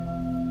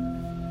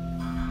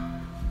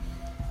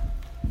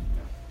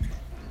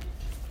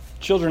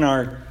Children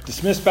are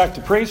dismissed back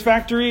to Praise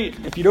Factory.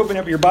 If you'd open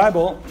up your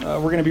Bible, we're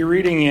going to be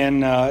reading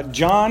in 1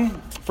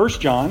 John.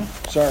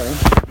 Sorry,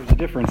 there's a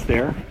difference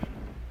there.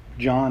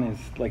 John is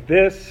like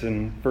this,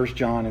 and 1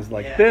 John is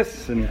like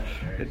this, and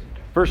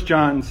 1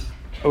 John's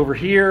over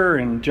here,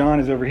 and John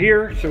is over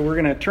here. So we're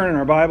going to turn in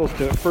our Bibles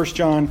to 1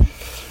 John,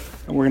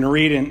 and we're going to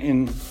read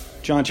in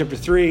John chapter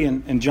 3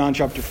 and John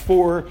chapter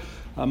 4.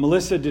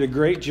 Melissa did a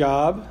great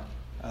job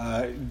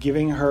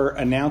giving her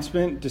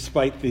announcement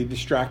despite the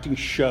distracting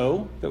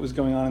show that was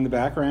going on in the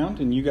background,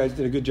 and you guys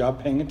did a good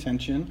job paying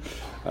attention.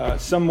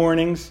 Some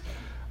mornings,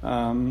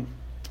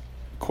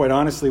 quite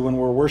honestly, when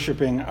we're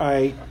worshiping,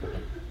 I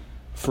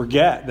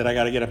forget that I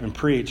got to get up and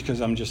preach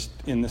because I'm just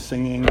in the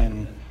singing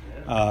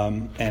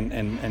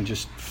and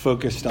just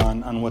focused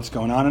on what's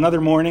going on. And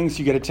other mornings,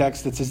 you get a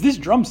text that says, "This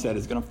drum set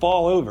is going to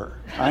fall over.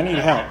 I need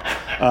help."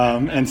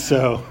 And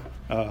so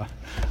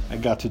I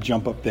got to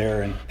jump up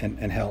there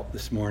and help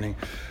this morning.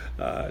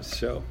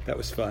 So that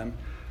was fun.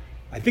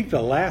 I think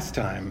the last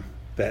time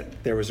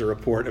that there was a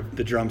report of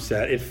the drum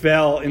set, it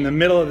fell in the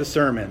middle of the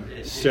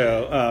sermon.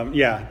 So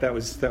that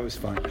was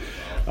fun.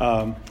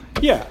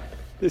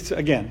 This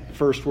again,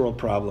 first world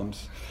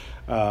problems.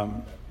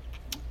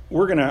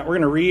 We're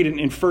gonna read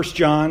in 1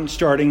 John,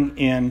 starting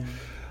in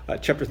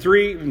chapter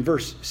 3, in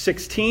verse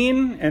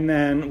 16, and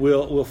then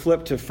we'll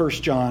flip to 1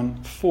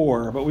 John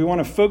 4. But we want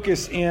to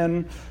focus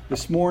in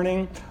this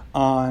morning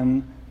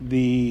on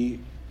the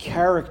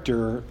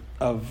character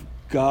of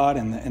God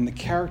and the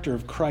character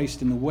of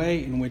Christ and the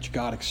way in which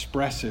God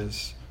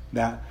expresses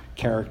that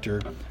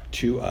character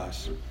to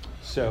us.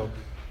 So,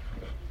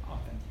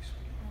 thank you,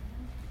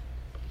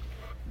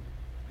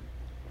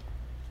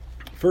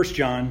 sweetie. 1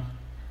 John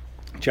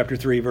chapter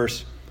 3,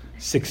 verse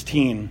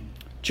 16.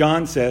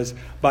 John says,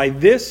 "By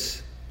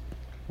this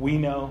we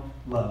know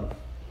love,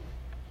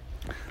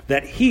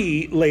 that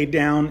he laid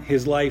down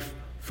his life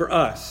for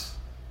us,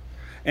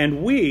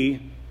 and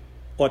we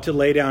ought to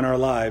lay down our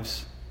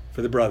lives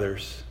for the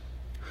brothers.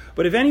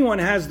 But if anyone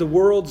has the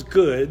world's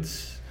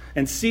goods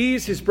and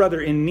sees his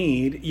brother in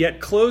need, yet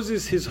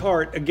closes his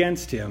heart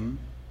against him,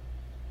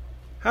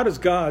 how does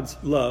God's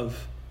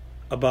love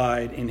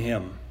abide in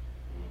him?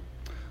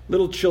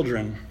 Little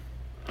children,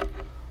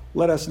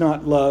 let us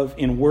not love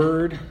in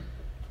word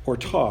or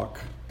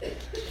talk,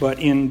 but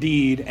in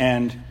deed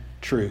and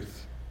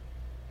truth."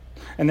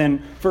 And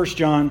then 1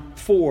 John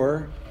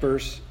 4,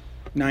 verse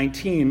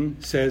 19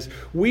 says,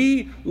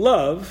 "We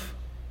love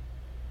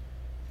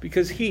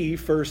because he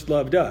first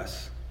loved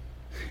us.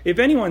 If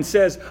anyone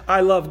says,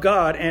 'I love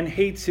God,' and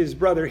hates his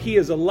brother, he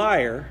is a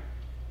liar.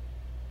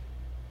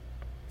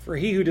 For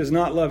he who does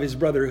not love his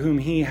brother whom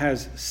he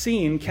has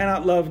seen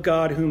cannot love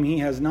God whom he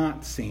has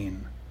not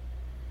seen.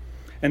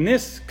 And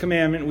this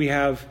commandment we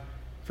have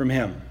from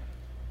him: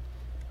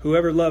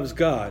 whoever loves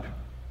God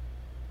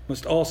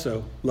must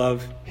also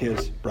love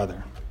his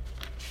brother."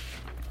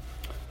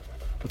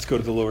 Let's go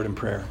to the Lord in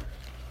prayer.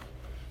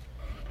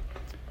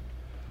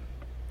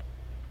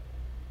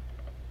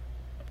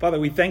 Father,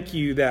 we thank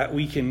you that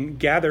we can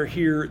gather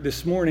here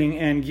this morning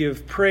and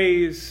give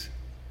praise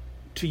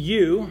to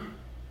you,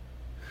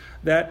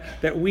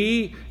 that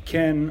we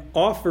can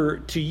offer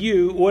to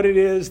you what it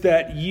is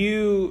that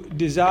you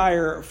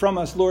desire from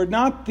us, Lord,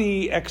 not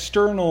the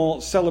external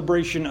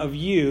celebration of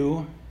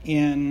you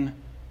in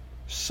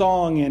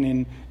song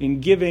and in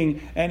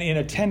giving and in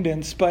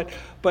attendance, but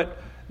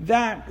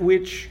that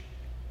which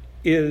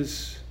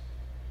is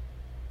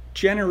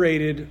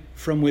generated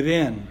from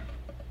within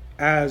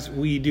as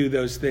we do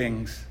those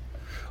things.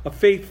 A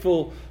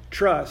faithful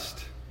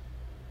trust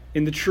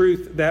in the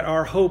truth that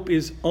our hope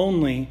is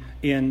only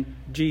in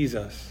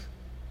Jesus.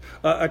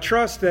 A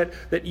trust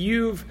that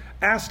you've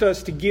asked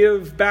us to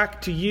give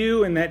back to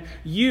you, and that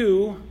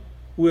you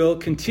will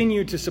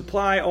continue to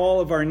supply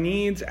all of our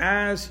needs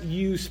as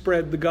you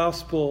spread the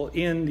gospel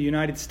in the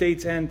United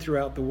States and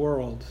throughout the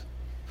world.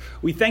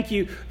 We thank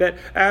you that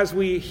as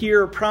we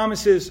hear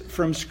promises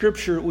from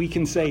Scripture, we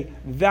can say,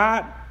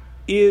 "That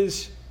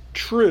is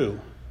true,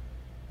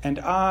 and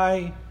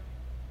I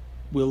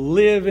will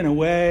live in a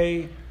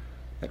way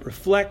that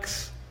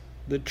reflects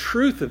the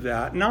truth of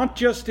that, not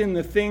just in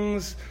the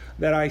things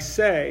that I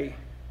say,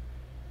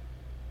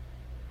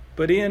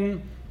 but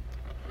in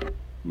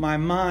my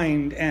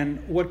mind and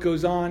what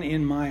goes on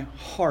in my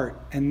heart,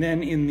 and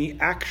then in the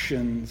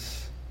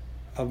actions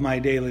of my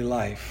daily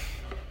life."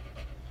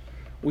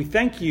 We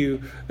thank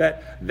you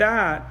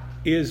that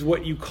is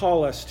what you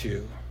call us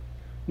to,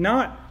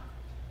 not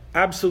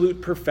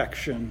absolute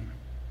perfection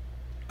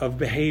of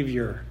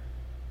behavior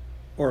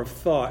or of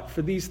thought,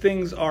 for these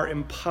things are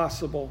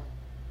impossible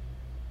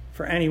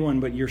for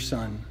anyone but your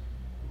Son.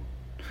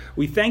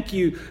 We thank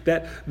you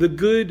that the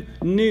good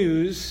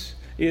news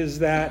is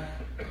that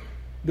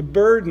the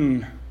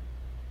burden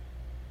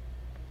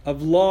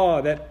of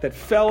law that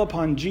fell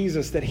upon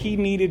Jesus, that he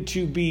needed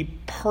to be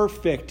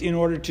perfect in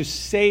order to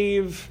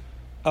save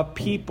a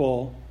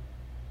people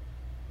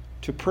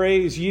to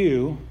praise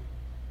you,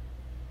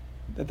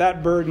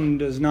 that burden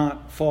does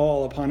not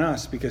fall upon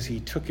us because he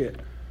took it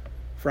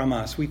from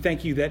us. We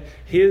thank you that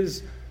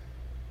his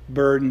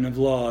burden of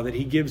law that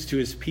he gives to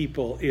his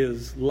people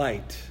is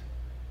light,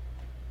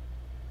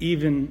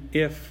 even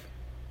if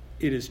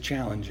it is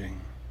challenging.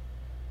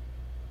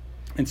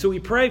 And so we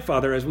pray,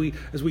 Father, as we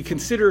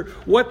consider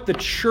what the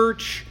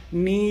church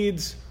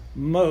needs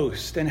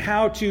most and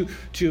how to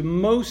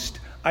most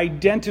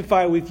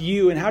identify with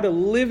you and how to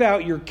live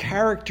out your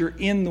character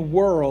in the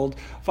world,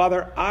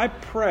 Father, I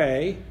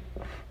pray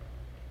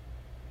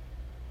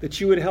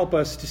that you would help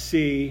us to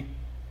see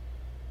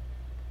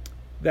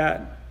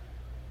that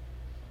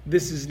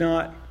this is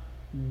not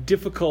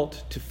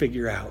difficult to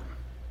figure out.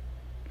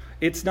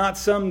 It's not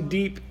some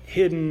deep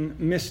hidden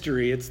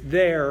mystery. It's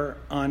there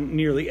on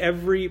nearly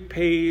every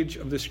page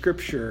of the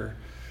Scripture.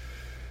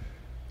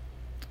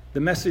 The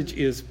message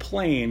is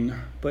plain,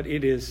 but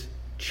it is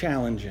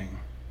challenging.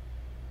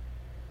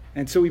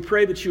 And so we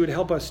pray that you would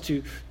help us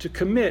to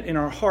commit in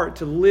our heart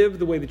to live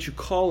the way that you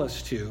call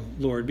us to,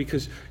 Lord,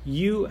 because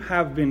you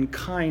have been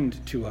kind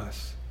to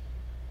us.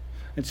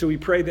 And so we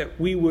pray that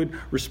we would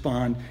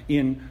respond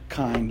in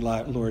kind,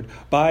 Lord.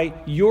 By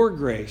your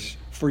grace,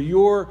 for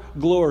your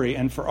glory,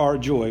 and for our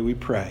joy, we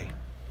pray.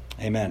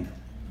 Amen.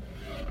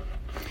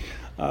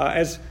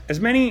 As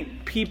many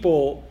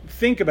people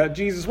think about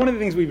Jesus, one of the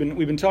things we've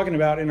been talking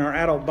about in our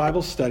adult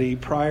Bible study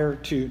prior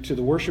to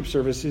the worship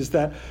service is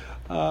that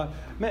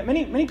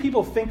many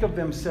people think of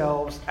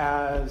themselves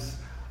as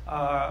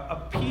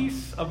a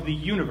piece of the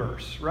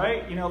universe,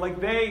 right? You know,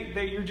 like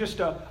you're just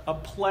a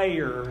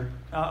player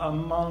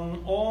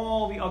among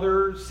all the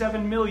other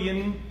 7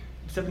 billion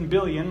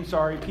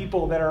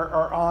people that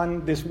are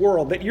on this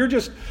world. That you're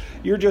just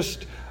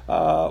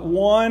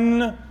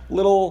one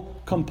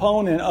little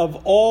component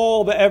of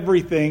all the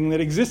everything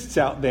that exists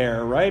out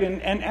there, right?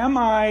 And am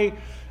I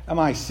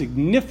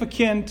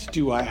significant?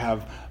 Do I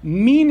have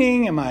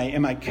meaning? Am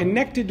I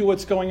connected to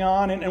what's going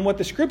on? And what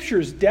the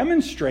Scriptures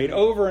demonstrate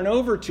over and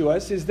over to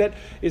us is that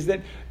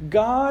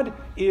God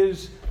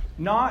is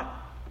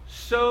not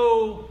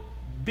so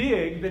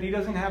big that he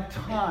doesn't have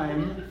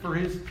time for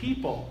his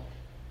people.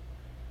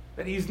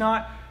 That he's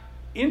not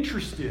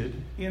interested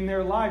in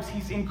their lives.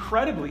 He's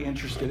incredibly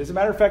interested. As a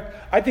matter of fact,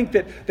 I think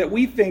that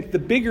we think the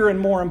bigger and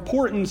more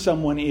important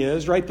someone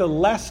is, right, the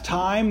less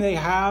time they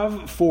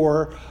have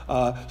for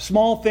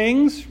small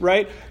things,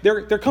 right?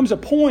 There comes a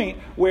point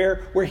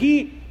where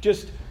he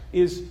just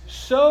is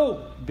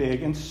so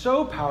big and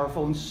so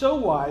powerful and so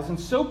wise and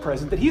so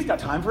present that he's got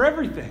time for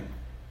everything.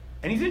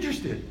 And he's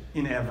interested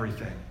in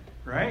everything,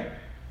 right?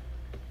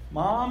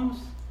 Moms,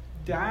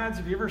 dads,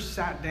 have you ever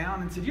sat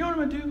down and said, you know what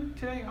I'm going to do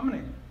today? I'm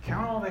going to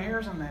count all the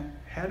hairs on the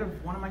head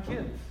of one of my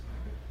kids.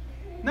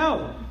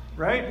 No,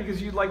 right?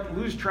 Because you'd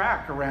lose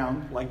track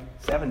around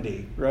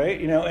 70, right?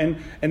 You know,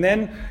 and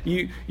then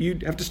you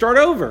have to start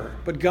over.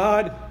 But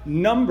God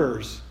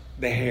numbers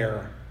the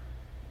hair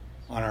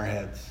on our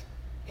heads.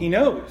 He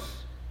knows.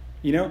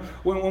 You know,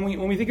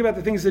 when we think about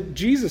the things that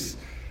Jesus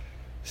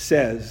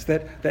says,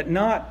 that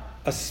not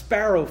a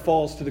sparrow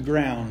falls to the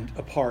ground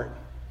apart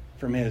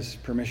from his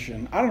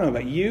permission. I don't know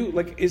about you.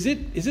 Is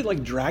it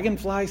like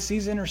dragonfly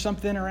season or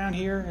something around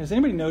here? Has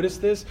anybody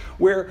noticed this?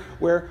 Where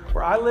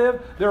I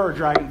live, there are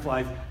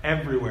dragonflies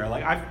everywhere.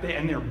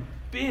 And they're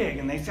big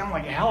and they sound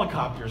like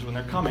helicopters when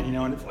they're coming, you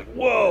know, and it's like,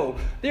 whoa,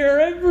 they're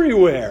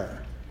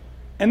everywhere.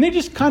 And they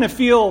just kind of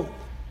feel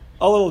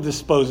a little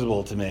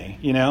disposable to me,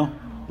 you know?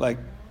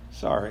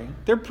 Sorry.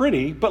 They're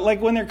pretty, but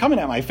when they're coming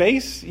at my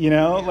face, you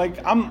know,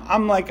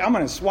 I'm going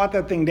to swat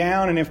that thing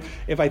down. And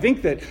if I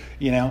think that,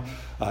 you know,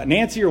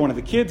 Nancy or one of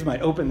the kids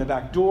might open the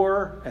back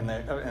door and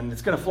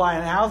it's going to fly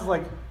in the house,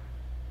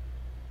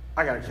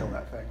 I got to kill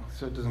that thing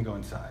so it doesn't go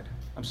inside.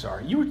 I'm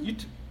sorry.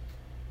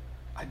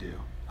 I do.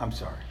 I'm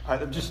sorry.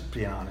 I'm just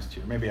being honest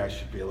here. Maybe I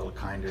should be a little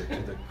kinder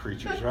to the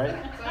creatures, right?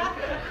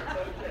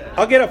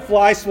 I'll get a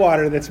fly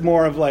swatter that's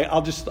more of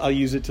I'll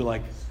use it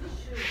to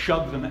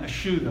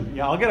shoo them.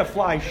 Yeah, I'll get a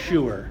fly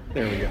shooer.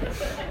 There we go.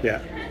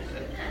 Yeah.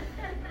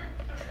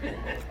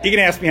 You can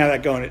ask me how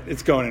that's going.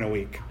 It's going in a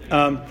week.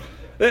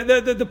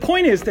 The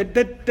point is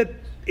that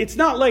it's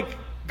not like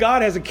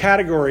God has a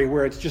category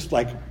where it's just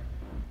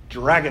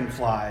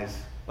dragonflies.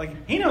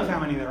 He knows how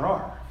many there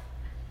are.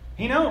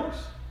 He knows.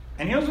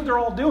 And he knows what they're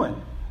all doing.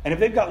 And if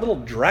they've got little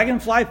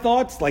dragonfly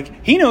thoughts,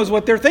 he knows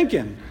what they're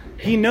thinking.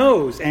 He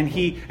knows and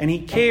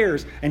he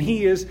cares and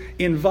he is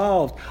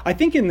involved. I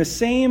think in the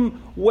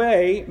same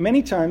way,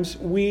 many times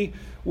we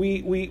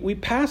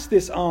pass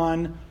this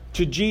on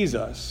to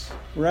Jesus,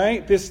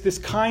 right? This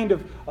kind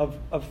of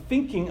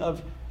thinking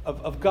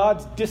of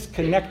God's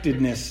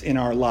disconnectedness in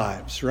our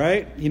lives,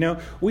 right? You know,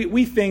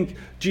 we think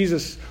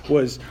Jesus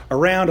was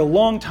around a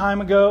long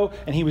time ago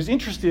and he was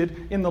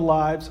interested in the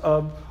lives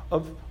of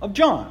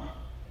John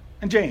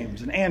and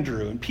James and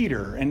Andrew and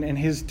Peter and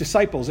his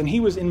disciples, and he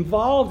was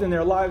involved in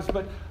their lives,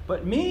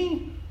 but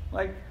me,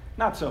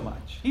 not so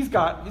much. He's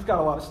got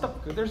a lot of stuff.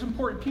 There's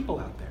important people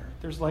out there.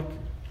 There's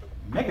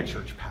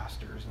megachurch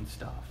pastors and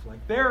stuff.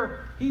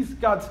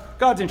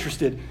 God's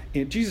interested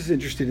in, Jesus is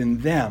interested in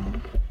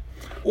them.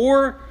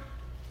 Or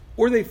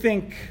they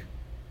think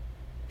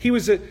he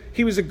was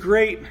a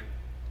great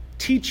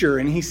teacher,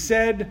 and he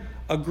said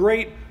a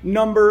great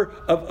number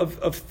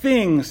of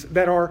things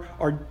that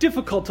are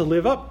difficult to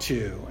live up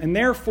to. And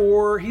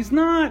therefore, he's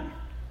not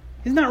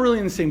really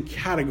in the same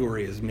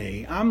category as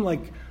me.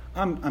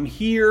 I'm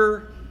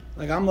here,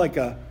 like I'm like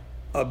a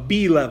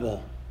B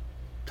level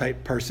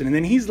type person. And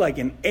then he's like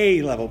an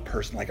A level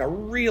person, like a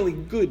really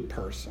good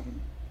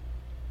person.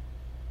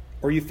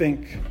 Or you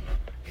think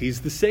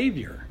he's the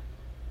Savior.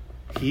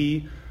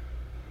 He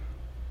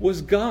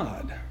was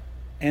God.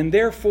 And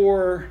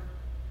therefore,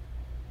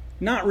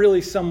 not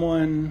really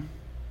someone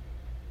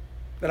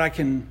that I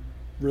can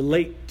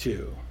relate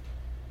to,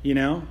 you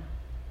know?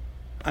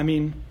 I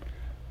mean,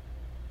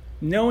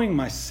 knowing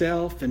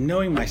myself and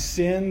knowing my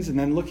sins and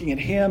then looking at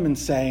him and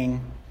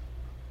saying,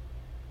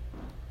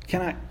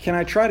 can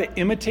I try to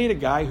imitate a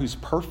guy who's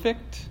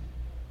perfect?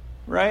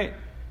 Right?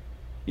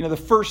 You know, the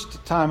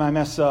first time I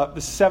mess up, the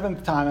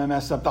 7th time I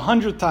mess up, the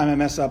 100th time I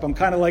mess up, I'm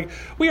kind of like,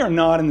 we are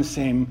not in the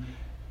same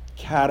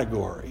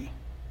category.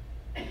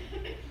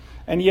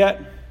 And yet,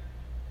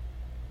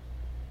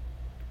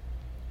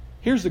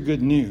 here's the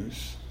good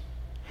news.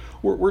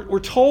 We're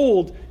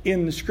told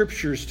in the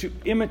Scriptures to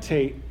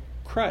imitate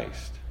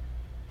Christ.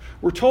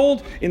 We're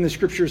told in the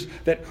Scriptures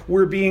that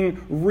we're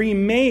being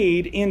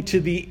remade into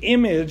the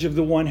image of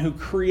the one who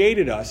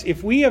created us.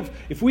 If we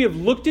have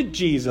looked at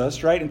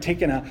Jesus, right, and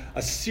taken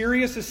a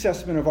serious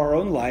assessment of our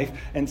own life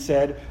and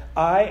said,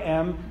 I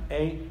am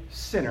a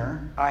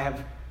sinner, I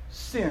have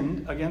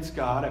sinned against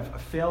God,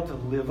 I've failed to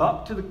live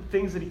up to the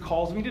things that he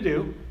calls me to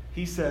do,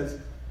 he says,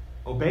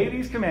 obey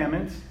these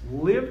commandments,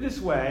 live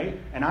this way,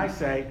 and I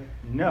say,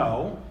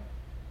 no,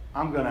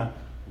 I'm going to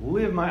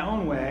live my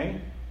own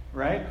way,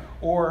 right?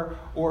 Or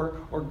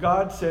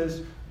God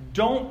says,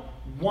 don't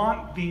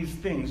want these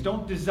things,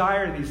 don't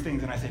desire these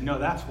things, and I say, no,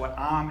 that's what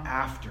I'm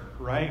after,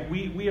 right?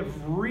 We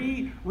have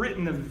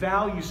rewritten the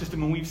value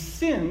system, and we've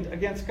sinned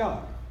against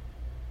God.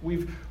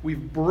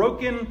 We've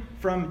broken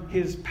from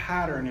his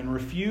pattern and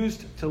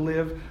refused to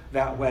live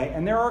that way,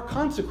 and there are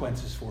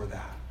consequences for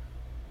that.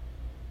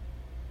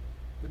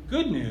 The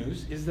good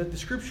news is that the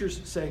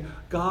Scriptures say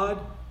God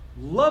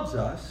loves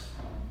us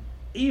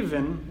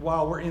even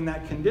while we're in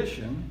that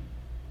condition.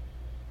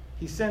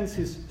 He sends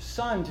his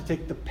Son to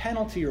take the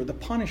penalty or the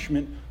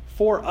punishment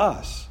for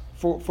us,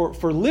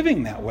 for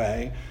living that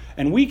way.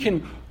 And we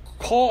can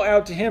call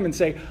out to him and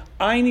say,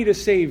 I need a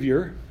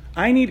Savior.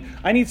 I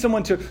need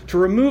someone to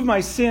remove my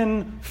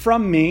sin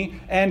from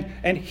me.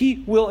 And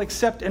he will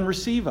accept and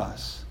receive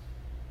us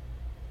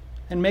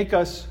and make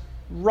us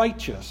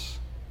righteous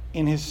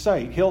in his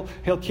sight.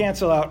 He'll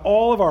cancel out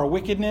all of our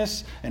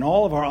wickedness and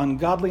all of our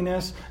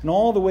ungodliness and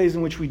all the ways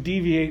in which we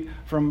deviate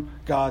from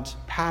God's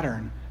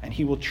pattern. And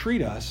he will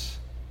treat us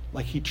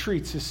like he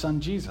treats his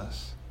Son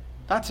Jesus.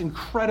 That's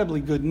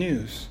incredibly good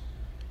news.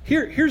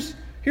 Here's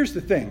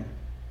the thing.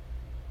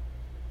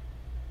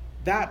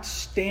 That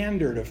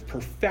standard of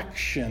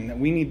perfection that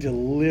we need to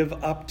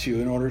live up to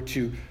in order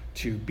to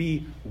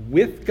be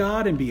with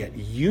God and be at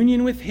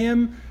union with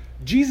him,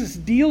 Jesus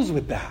deals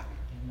with that.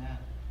 Amen.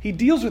 He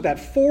deals with that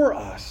for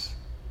us.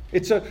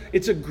 It's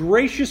a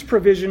gracious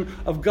provision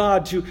of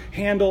God to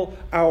handle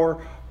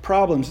our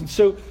problems. And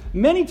so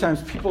many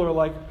times people are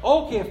like,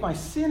 okay, if my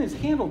sin is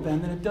handled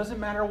then it doesn't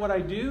matter what I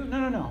do.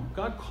 No.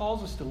 God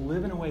calls us to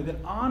live in a way that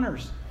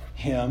honors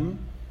him.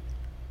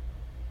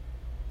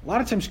 A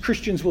lot of times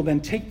Christians will then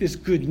take this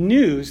good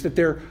news that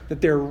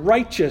they're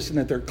righteous and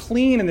that they're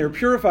clean and they're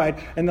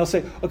purified, and they'll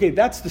say, okay,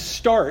 that's the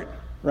start,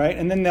 right?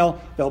 And then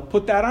they'll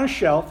put that on a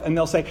shelf and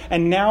they'll say,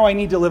 and now I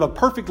need to live a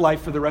perfect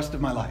life for the rest of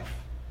my life.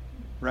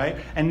 Right?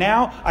 And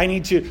now I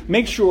need to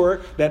make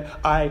sure that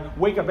I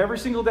wake up every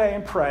single day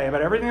and pray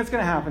about everything that's going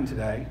to happen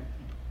today.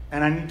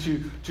 And I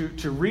need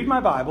to read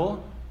my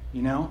Bible,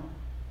 you know.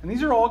 And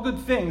these are all good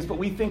things, but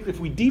we think if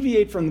we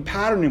deviate from the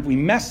pattern, if we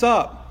mess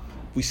up,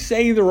 if we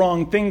say the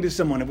wrong thing to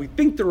someone, if we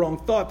think the wrong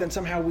thought, then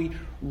somehow we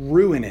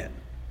ruin it.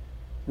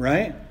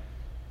 Right?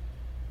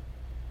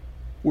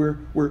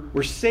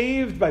 We're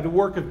saved by the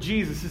work of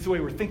Jesus. This is the way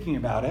we're thinking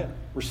about it.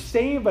 We're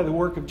saved by the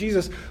work of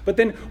Jesus, but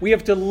then we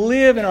have to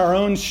live in our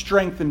own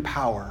strength and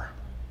power.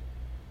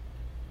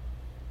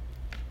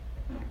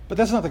 But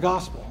that's not the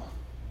gospel.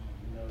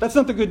 That's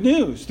not the good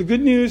news. The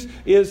good news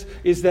is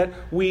that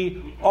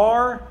we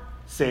are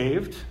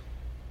saved.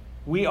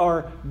 We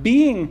are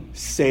being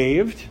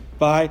saved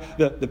by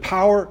the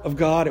power of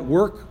God at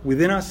work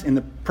within us in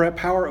the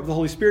power of the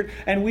Holy Spirit.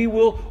 And we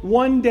will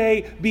one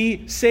day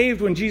be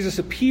saved when Jesus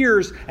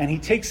appears and he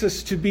takes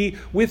us to be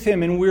with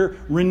him and we're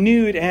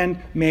renewed and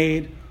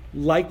made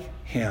like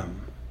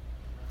him.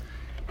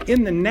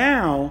 In the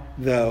now,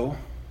 though,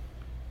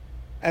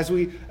 as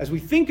we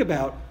think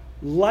about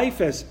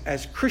life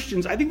as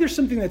Christians, I think there's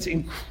something that's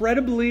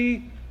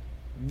incredibly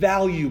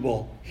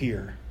valuable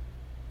here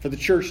for the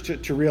church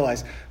to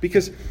realize,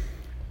 because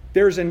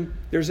there's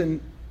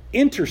an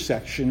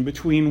intersection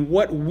between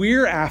what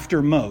we're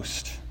after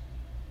most,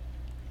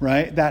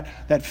 right?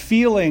 That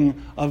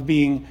feeling of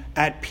being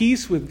at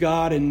peace with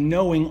God and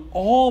knowing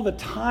all the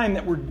time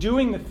that we're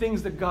doing the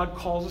things that God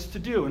calls us to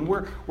do, and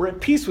we're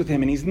at peace with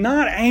him, and he's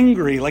not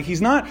angry, like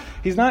he's not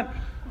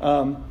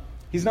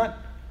He's not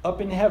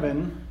up in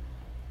heaven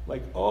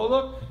like, oh,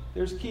 look,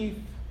 there's Keith.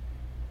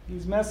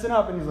 He's messing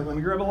up. And he's like, let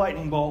me grab a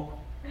lightning bolt.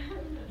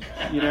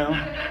 You know?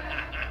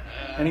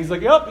 And he's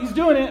like, yep, he's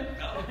doing it.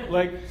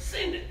 Like,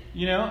 send it.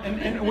 You know?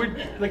 And we're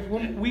like,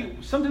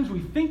 when sometimes we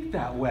think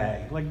that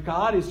way. Like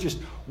God is just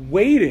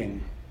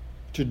waiting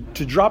to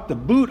drop the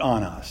boot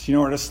on us, you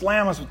know, or to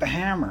slam us with the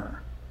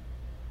hammer.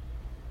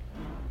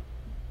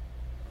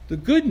 The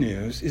good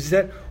news is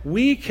that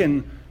we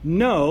can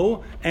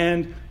know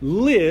and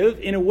live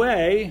in a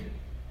way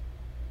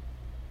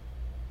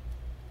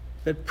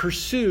that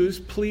pursues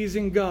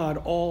pleasing God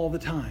all the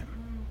time.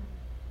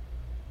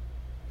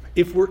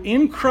 If we're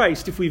in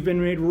Christ, if we've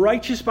been made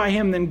righteous by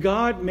Him, then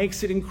God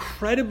makes it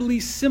incredibly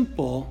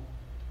simple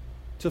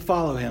to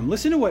follow Him.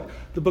 Listen to what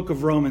the book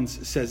of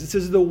Romans says. It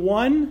says, the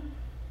one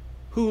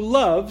who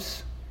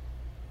loves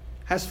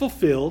has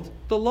fulfilled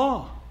the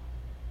law.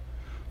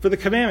 For the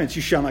commandments,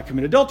 you shall not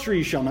commit adultery,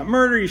 you shall not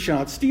murder, you shall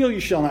not steal, you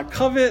shall not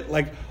covet,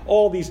 like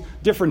all these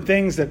different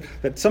things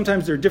that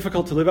sometimes they're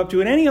difficult to live up to.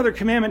 And any other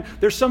commandment,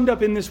 they're summed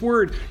up in this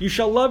word. You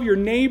shall love your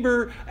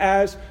neighbor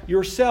as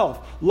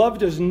yourself. Love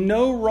does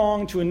no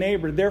wrong to a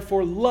neighbor,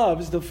 therefore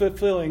loves the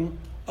fulfilling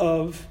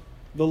of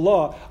the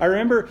law. I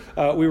remember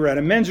we were at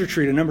a men's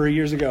retreat a number of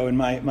years ago, and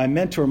my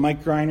mentor,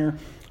 Mike Greiner,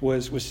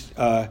 was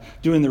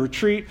doing the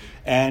retreat,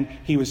 and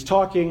he was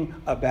talking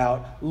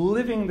about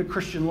living the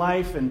Christian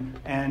life,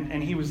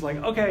 and he was like,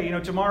 okay, you know,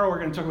 tomorrow we're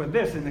going to talk about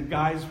this, and the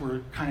guys were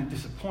kind of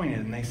disappointed,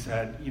 and they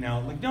said, you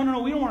know, like, no,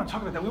 we don't want to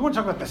talk about that. We want to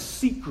talk about the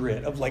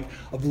secret of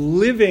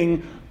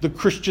living the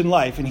Christian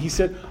life. And he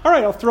said, all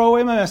right, I'll throw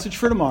away my message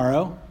for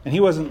tomorrow. And he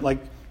wasn't like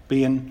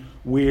being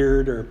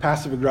weird or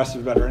passive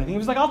aggressive about it or anything. He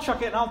was like, I'll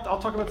chuck it and I'll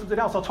talk about something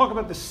else. I'll talk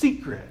about the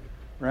secret.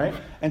 Right?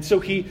 And so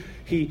he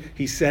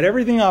set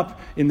everything up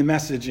in the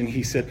message, and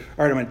he said,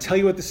 all right, I'm going to tell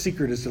you what the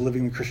secret is to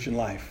living the Christian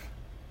life.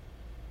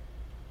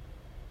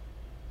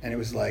 And it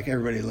was like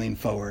everybody leaned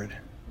forward,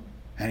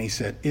 and he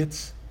said,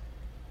 it's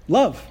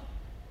love.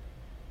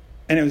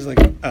 And it was like,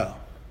 oh.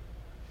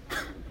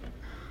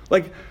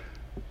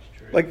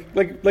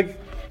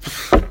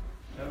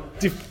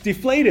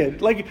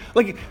 Deflated. Like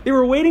they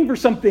were waiting for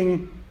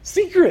something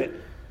secret.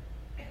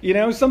 You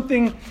know,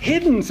 something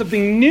hidden,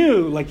 something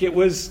new, like it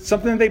was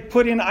something that they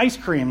put in ice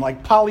cream,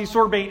 like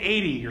polysorbate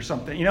 80 or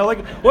something. You know,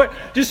 like what?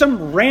 Just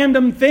some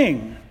random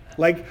thing.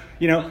 Like,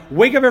 you know,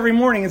 wake up every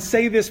morning and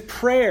say this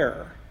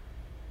prayer.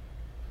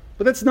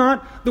 But that's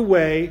not the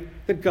way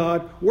that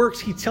God works.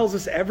 He tells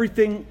us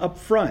everything up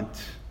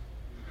front.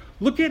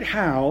 Look at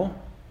how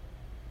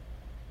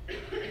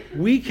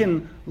we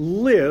can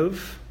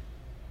live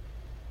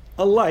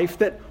a life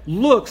that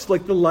looks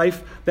like the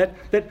life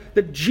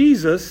that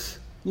Jesus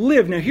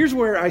live. Now, here's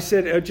where I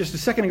said just a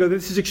second ago that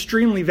this is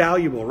extremely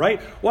valuable, right?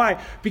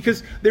 Why?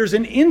 Because there's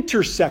an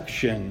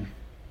intersection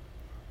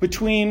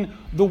between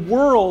the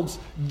world's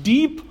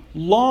deep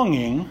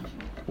longing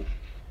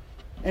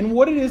and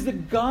what it is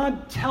that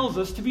God tells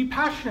us to be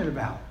passionate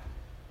about.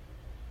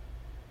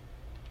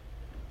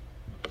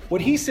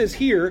 What he says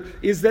here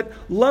is that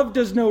love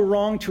does no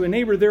wrong to a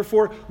neighbor,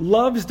 therefore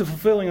loves the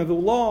fulfilling of the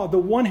law. The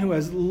one who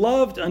has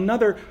loved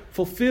another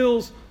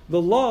fulfills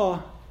the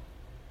law.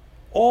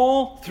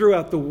 All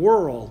throughout the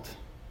world,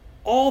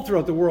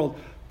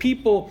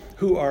 people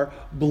who are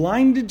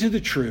blinded to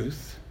the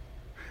truth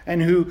and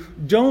who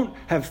don't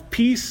have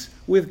peace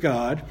with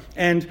God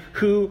and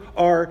who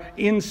are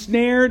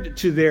ensnared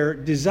to their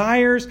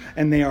desires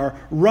and they are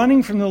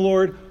running from the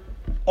Lord,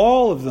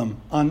 all of them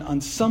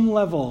on some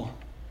level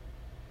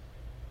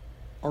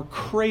are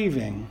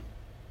craving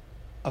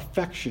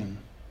affection.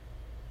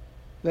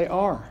 They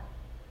are.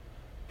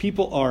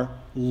 People are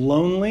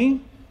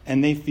lonely,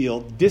 and they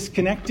feel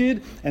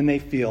disconnected, and they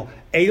feel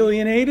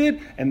alienated,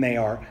 and they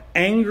are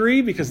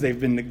angry because they've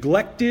been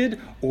neglected,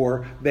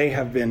 or they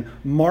have been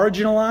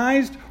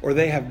marginalized, or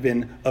they have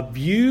been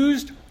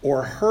abused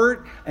or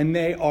hurt, and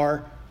they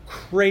are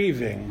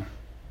craving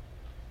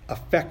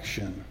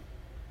affection.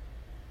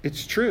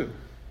 It's true.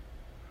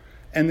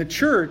 And the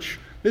church,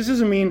 this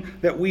doesn't mean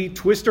that we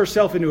twist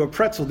ourselves into a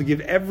pretzel to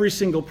give every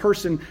single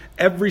person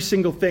every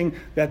single thing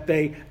that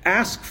they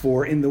ask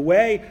for in the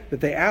way that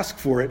they ask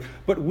for it.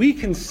 But we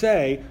can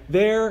say,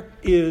 there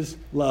is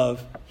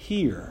love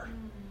here.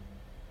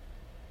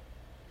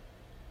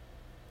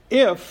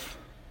 If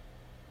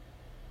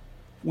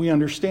we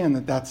understand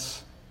that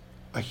that's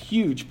a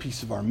huge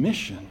piece of our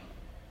mission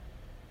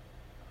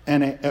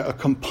and a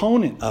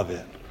component of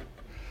it.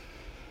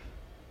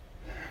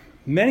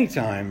 Many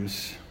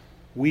times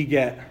we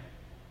get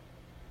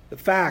the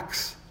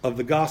facts of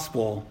the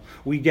gospel.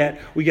 We get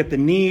the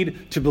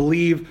need to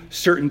believe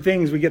certain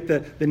things. We get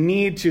the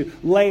need to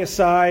lay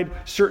aside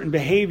certain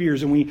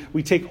behaviors. And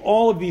we take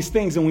all of these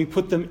things and we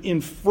put them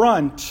in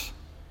front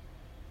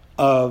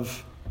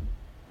of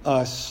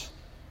us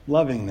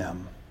loving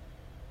them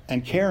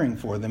and caring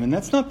for them. And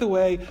that's not the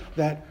way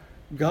that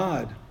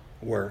God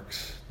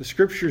works. The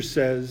scripture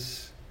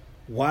says,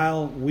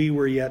 while we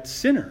were yet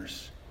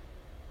sinners,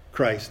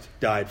 Christ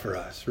died for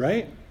us,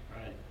 right?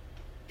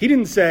 He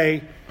didn't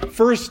say,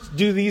 first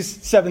do these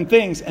 7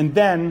 things and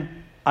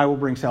then I will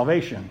bring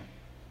salvation.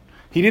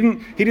 He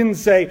didn't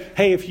say,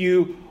 hey, if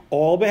you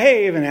all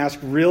behave and ask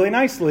really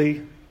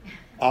nicely,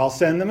 I'll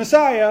send the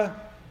Messiah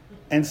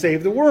and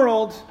save the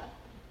world.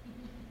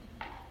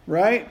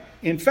 Right?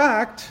 In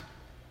fact,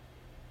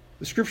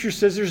 the scripture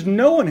says there's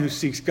no one who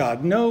seeks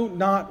God. No,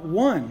 not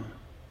one.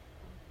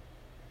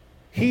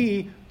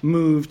 He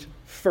moved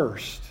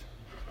first.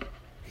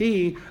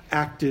 He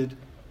acted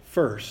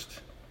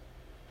first.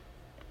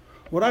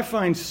 What I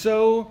find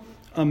so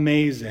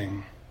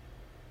amazing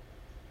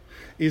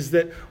is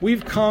that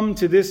we've come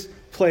to this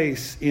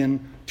place in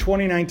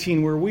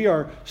 2019 where we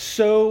are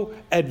so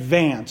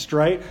advanced,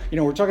 right?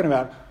 We're talking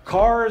about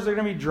cars are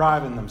going to be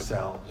driving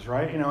themselves,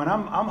 right? And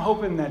I'm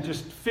hoping that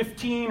just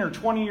 15 or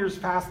 20 years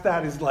past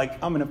that is like,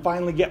 I'm going to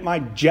finally get my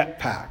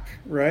jetpack,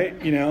 right?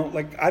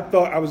 I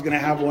thought I was going to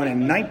have one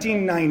in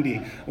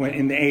 1990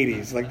 in the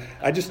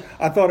 80s.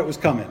 I thought it was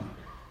coming.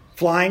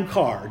 Flying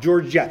car,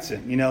 George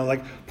Jetson,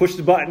 push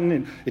the button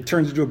and it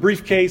turns into a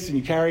briefcase and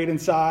you carry it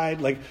inside.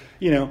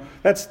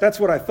 That's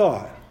what I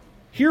thought.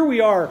 Here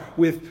we are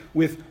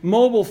with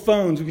mobile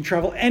phones. We can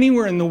travel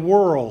anywhere in the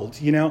world.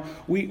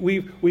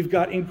 We've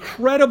got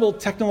incredible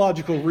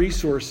technological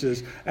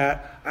resources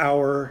at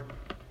our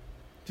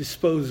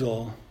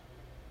disposal.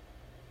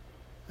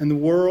 And the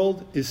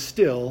world is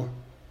still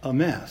a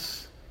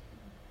mess.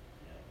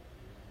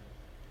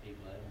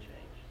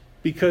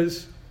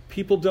 Because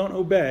people don't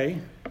obey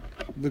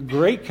the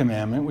great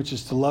commandment, which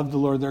is to love the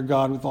Lord their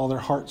God with all their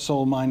heart,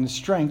 soul, mind, and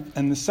strength.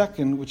 And the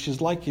second, which is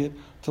like it,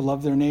 to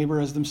love their neighbor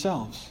as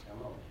themselves.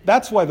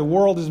 That's why the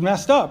world is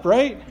messed up,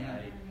 right?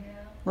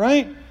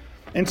 Right?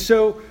 And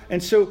so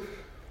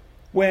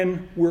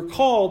when we're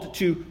called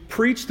to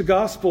preach the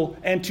gospel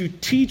and to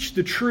teach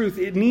the truth,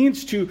 it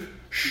needs to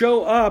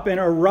show up and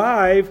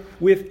arrive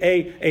with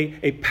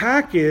a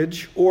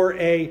package or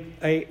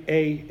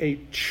a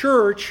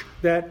church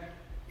that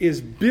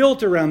is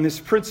built around this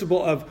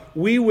principle of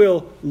we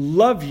will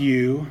love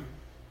you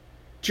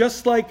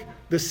just like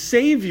the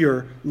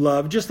Savior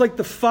loved, just like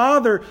the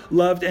Father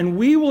loved, and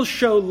we will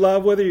show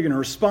love whether you're going to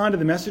respond to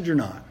the message or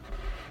not.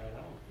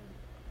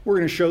 We're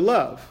going to show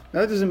love.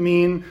 Now, that doesn't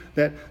mean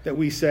that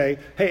we say,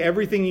 hey,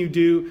 everything you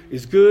do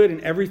is good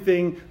and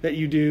everything that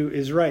you do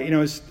is right. I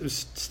was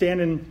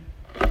standing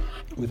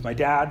with my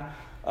dad,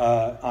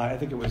 I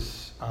think it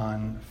was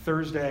on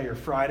Thursday or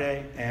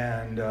Friday,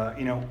 and,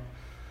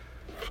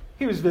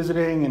 he was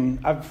visiting,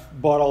 and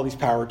I've bought all these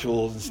power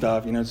tools and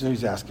stuff, so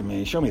he's asking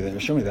me, show me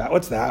this, show me that,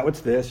 what's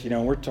this,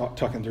 we're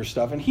talking through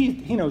stuff, and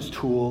he knows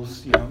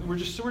tools, we're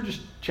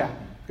just chatting,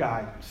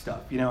 guy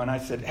stuff, and I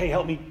said, hey,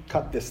 help me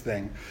cut this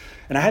thing.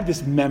 And I had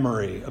this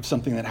memory of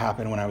something that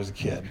happened when I was a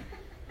kid,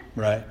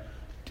 right?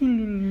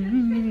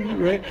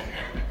 Right?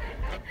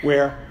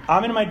 Where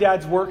I'm in my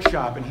dad's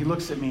workshop, and he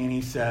looks at me and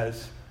he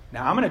says,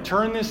 now I'm going to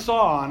turn this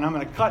saw and I'm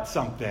going to cut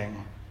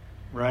something,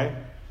 right?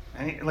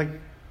 And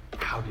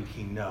how did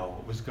he know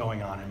what was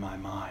going on in my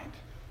mind?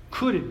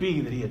 Could it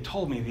be that he had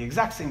told me the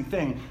exact same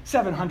thing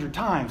 700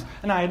 times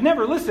and I had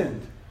never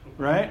listened,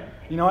 right?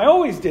 I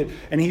always did.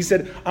 And he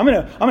said, I'm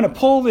gonna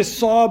pull this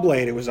saw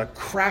blade. It was a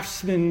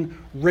Craftsman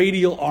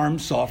radial arm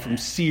saw from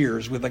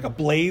Sears with a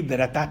blade that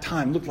at that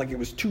time looked like it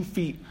was 2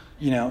 feet,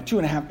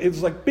 2.5. It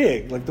was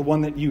big, like the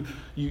one that you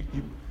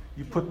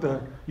put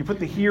the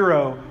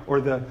hero or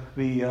the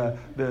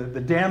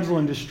damsel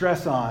in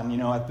distress on,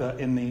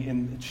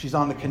 she's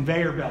on the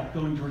conveyor belt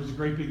going towards the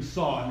great big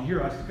saw, and the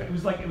hero, it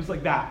was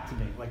like that to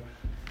me,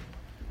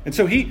 And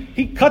so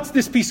he cuts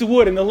this piece of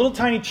wood, and the little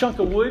tiny chunk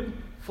of wood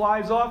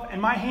flies off,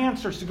 and my hand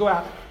starts to go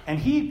out, and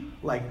he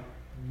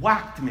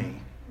whacked me,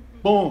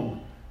 boom,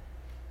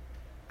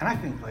 and I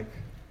think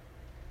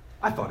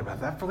I thought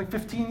about that for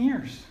 15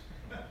 years.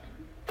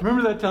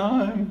 Remember that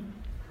time?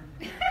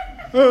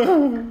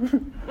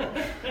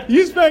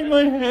 You spanked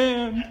my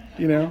hand,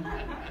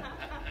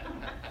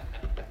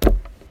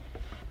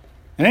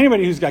 And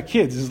anybody who's got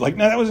kids is no,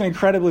 that was an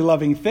incredibly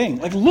loving thing.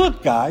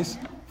 Look, guys,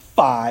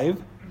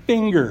 5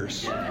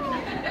 fingers.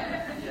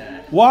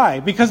 Why?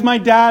 Because my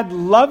dad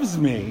loves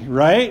me,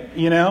 right?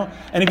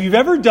 And if you've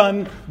ever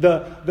done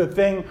the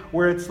thing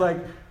where it's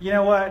you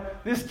know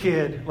what? This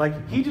kid,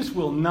 he just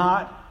will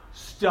not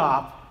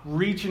stop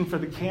reaching for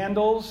the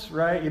candles,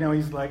 right?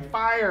 He's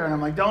fire, and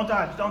I'm don't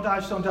touch, don't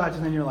touch, don't touch.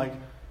 And then you're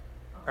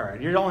all right,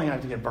 you're only going to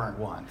have to get burned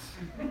once.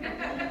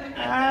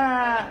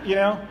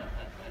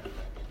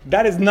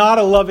 That is not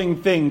a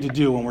loving thing to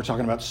do when we're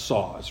talking about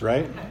saws,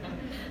 right?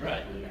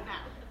 Right.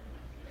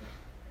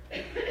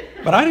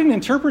 But I didn't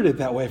interpret it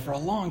that way for a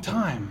long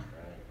time.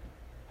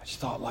 I just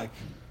thought my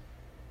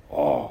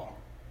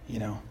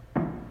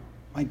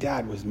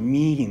dad was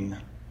mean.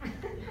 It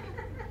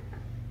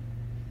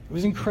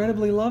was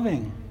incredibly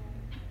loving.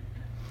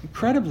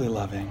 Incredibly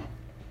loving.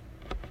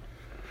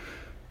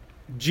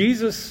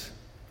 Jesus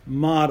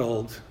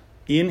modeled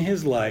in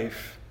his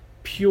life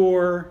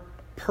pure,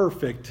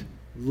 perfect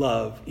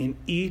love in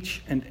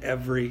each and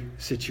every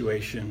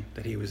situation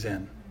that he was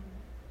in.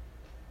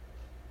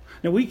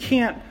 Now, we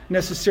can't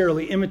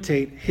necessarily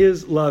imitate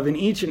his love in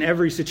each and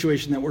every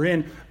situation that we're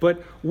in,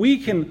 but we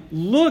can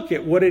look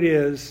at what it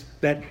is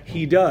that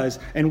he does,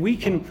 and we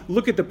can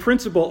look at the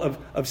principle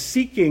of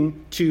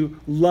seeking to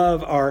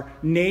love our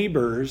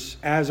neighbors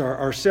as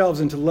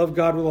ourselves, and to love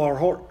God with all our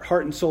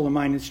heart and soul and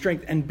mind and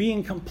strength, and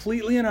being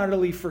completely and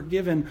utterly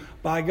forgiven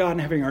by God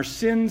and having our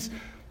sins,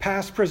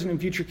 past, present, and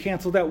future,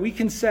 canceled out. We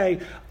can say,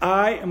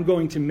 I am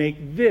going to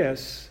make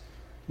this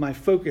my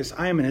focus.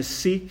 I am going to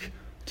seek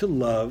to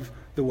love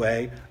the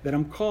way that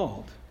I'm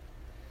called.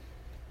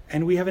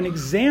 And we have an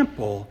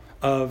example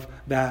of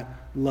that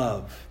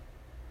love.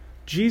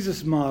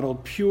 Jesus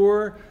modeled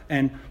pure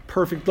and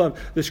perfect love.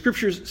 The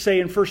scriptures say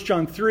in 1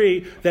 John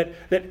 3 that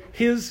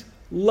his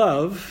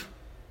love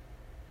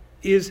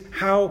is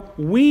how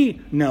we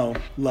know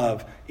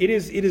love. It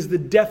is the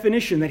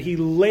definition that he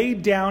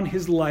laid down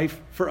his life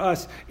for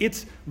us.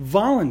 It's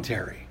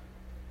voluntary,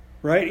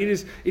 right?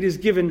 It is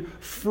given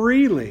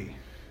freely.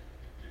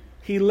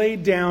 He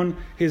laid down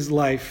his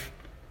life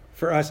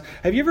for us.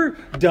 Have you ever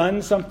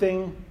done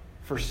something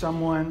for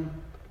someone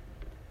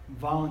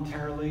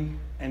voluntarily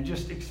and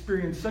just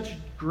experienced such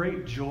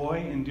great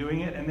joy in doing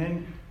it, and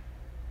then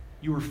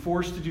you were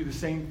forced to do the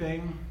same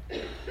thing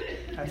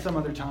at some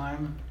other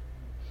time?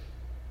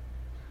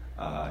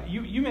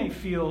 You may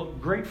feel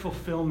great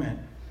fulfillment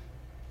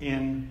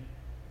in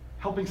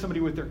helping somebody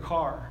with their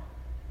car,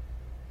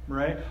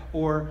 right?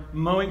 Or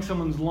mowing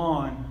someone's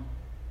lawn,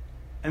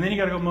 and then you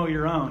got to go mow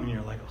your own, and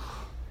you're like,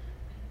 ugh.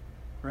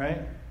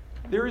 Right?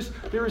 There is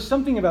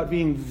something about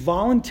being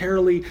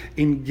voluntarily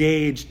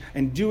engaged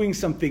and doing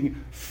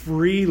something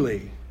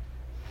freely.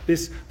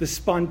 The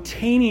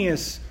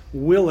spontaneous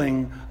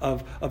willing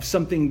of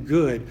something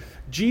good.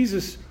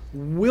 Jesus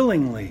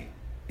willingly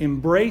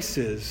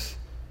embraces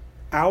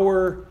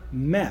our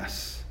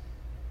mess,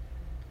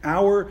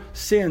 our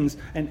sins,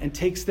 and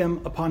takes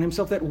them upon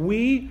himself that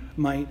we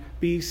might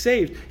be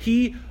saved.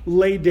 He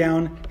laid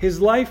down his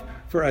life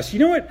for us. You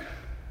know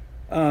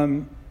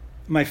what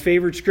my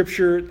favorite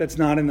scripture that's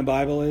not in the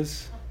Bible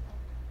is?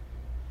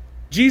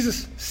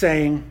 Jesus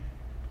saying,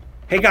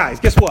 hey guys,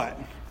 guess what?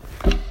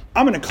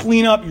 I'm going to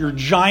clean up your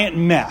giant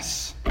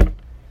mess.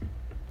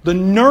 The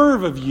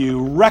nerve of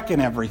you wrecking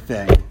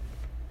everything.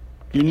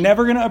 You're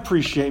never going to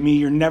appreciate me.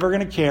 You're never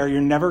going to care. You're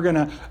never going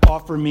to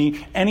offer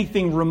me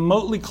anything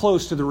remotely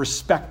close to the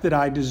respect that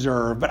I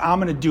deserve. But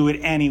I'm going to do it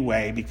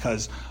anyway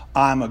because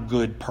I'm a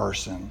good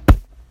person. He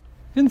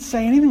didn't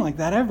say anything like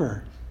that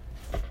ever.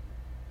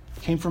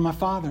 It came from my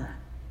Father.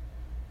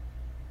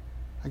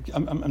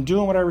 I'm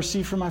doing what I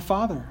received from my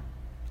Father.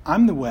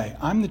 I'm the way.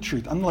 I'm the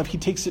truth. I'm the life. He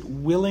takes it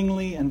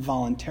willingly and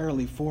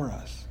voluntarily for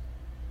us.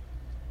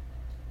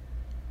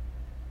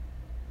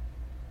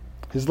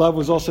 His love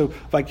was also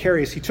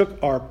vicarious. He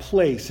took our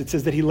place. It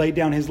says that he laid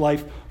down his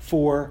life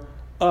for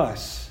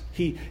us.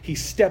 He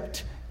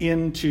stepped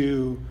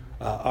into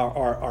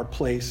our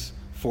place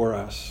for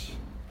us.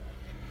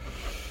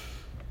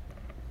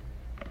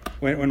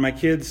 When my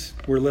kids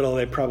were little,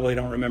 they probably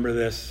don't remember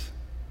this.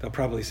 They'll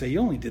probably say, you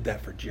only did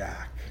that for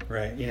Jack,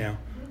 right? You know,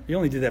 you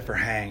only did that for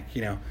Hank,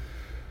 you know.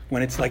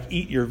 When it's like,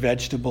 eat your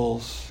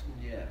vegetables,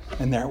 yes.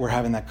 And we're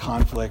having that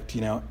conflict,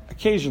 you know.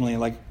 Occasionally,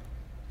 like,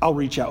 I'll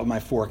reach out with my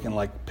fork and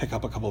like pick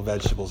up a couple of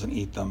vegetables and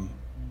eat them.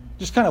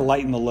 Just kind of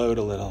lighten the load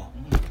a little.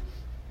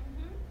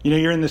 You know,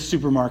 you're in the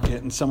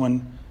supermarket and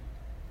someone's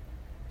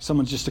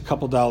just a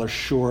couple dollars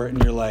short,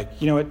 and you're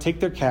like, you know what, take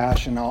their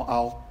cash and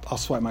I'll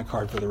swipe my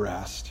card for the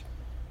rest.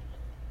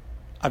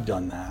 I've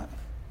done that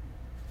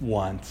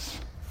once.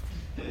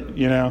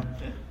 You know?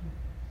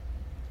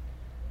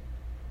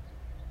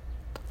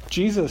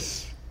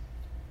 Jesus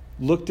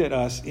looked at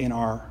us in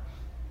our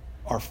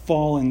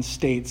fallen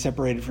state,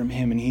 separated from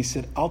him, and he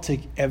said, I'll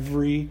take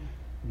every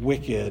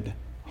wicked,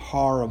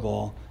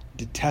 horrible,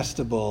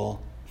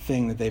 detestable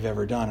thing that they've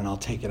ever done, and I'll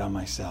take it on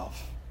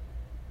myself.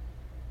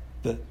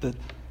 The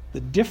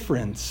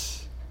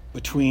difference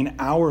between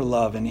our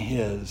love and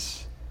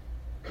his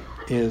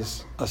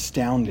is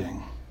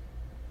astounding.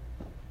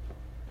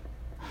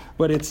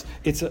 But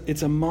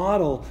it's a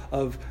model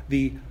of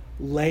the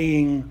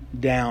laying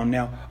down.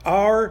 Now,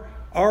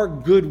 our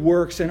good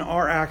works and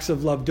our acts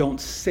of love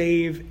don't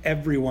save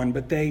everyone,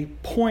 but they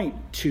point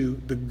to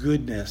the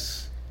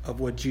goodness of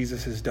what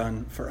Jesus has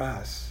done for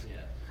us.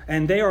 Yeah.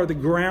 And they are the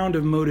ground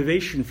of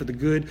motivation for the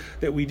good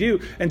that we do.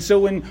 And so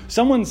when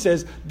someone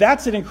says,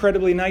 that's an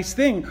incredibly nice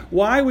thing,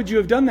 why would you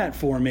have done that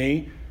for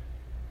me?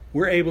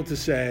 We're able to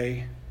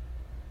say,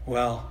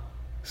 well,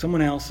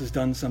 someone else has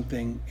done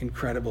something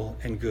incredible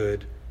and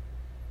good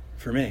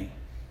for me.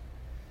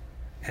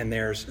 And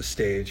there's a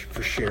stage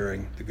for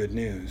sharing the good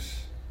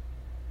news.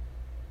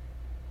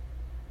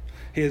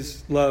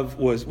 His love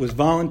was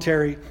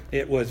voluntary,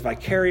 it was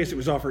vicarious, it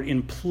was offered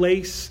in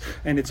place,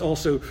 and it's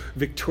also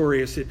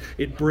victorious.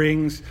 It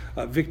brings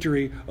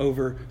victory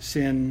over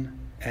sin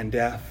and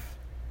death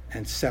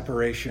and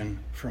separation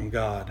from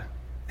God.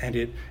 And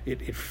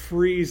it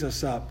frees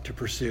us up to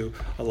pursue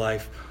a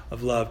life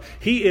of love.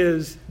 He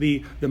is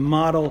the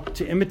model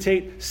to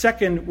imitate.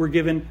 Second, we're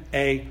given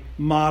a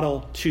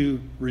model to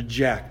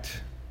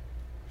reject.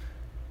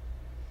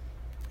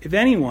 If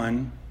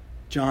anyone,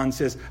 John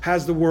says,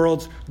 has the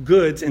world's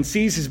goods and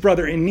sees his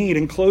brother in need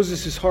and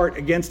closes his heart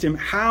against him,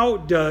 how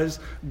does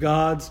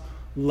God's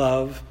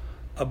love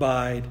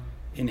abide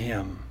in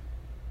him?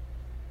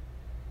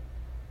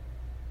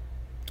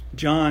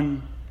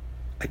 John,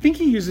 I think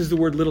he uses the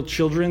word little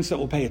children so that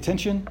we'll pay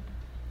attention,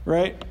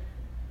 right?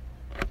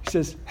 He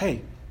says,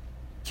 hey,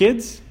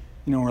 kids,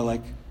 we're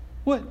like,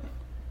 what?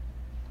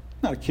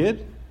 Not a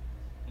kid.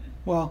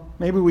 Well,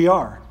 maybe we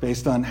are,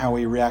 based on how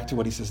we react to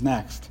what he says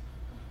next.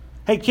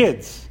 Hey,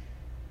 kids,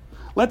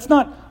 let's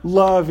not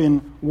love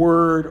in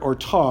word or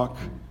talk,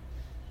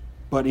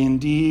 but in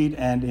deed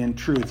and in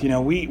truth.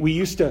 We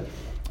used to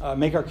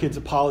make our kids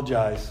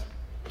apologize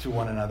to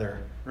one another,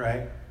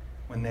 right?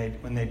 When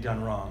they'd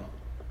done wrong.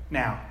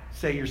 Now,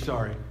 say you're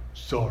sorry.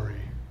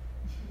 Sorry.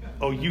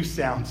 Oh, you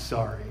sound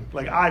sorry.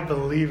 Like, I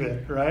believe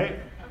it, right?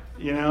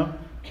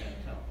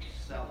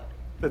 Sell it.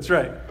 That's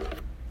right.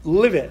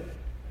 Live it.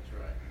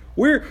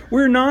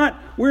 We're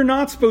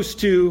not supposed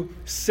to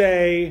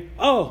say,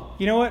 oh,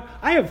 you know what?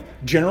 I have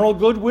general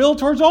goodwill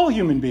towards all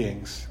human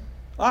beings.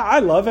 I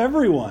love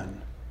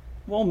everyone.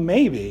 Well,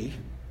 maybe,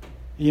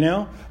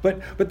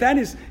 but that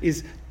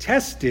is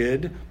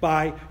tested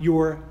by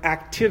your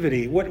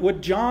activity.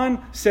 What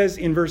John says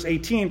in verse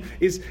 18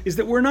 is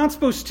that we're not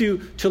supposed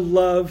to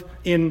love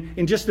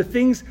in just the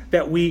things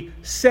that we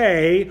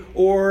say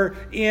or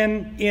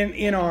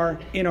in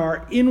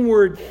our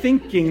inward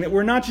thinking, that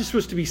we're not just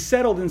supposed to be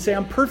settled and say,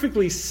 I'm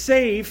perfectly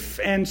safe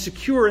and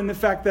secure in the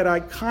fact that I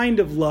kind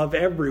of love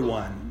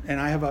everyone and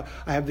I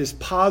have this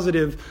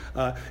positive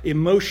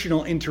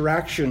emotional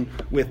interaction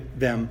with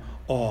them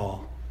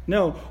all.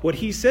 No, what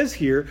he says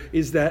here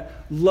is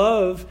that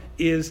love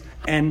is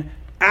an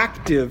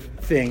active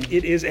thing.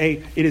 It is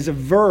a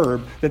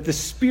verb that the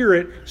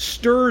Spirit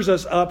stirs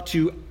us up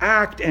to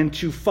act and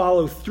to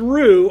follow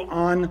through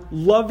on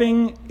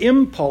loving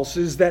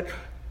impulses that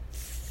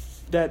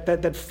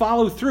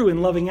follow through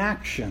in loving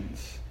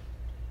actions.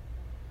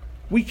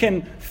 We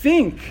can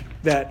think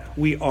that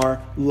we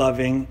are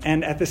loving,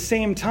 and at the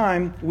same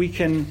time, we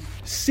can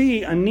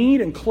see a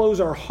need and close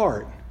our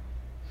heart.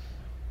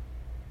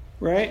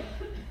 Right?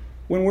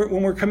 When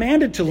we're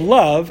commanded to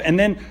love, and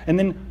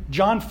then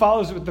John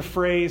follows it with the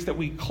phrase that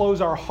we close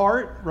our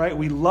heart, right?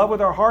 We love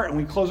with our heart and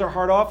we close our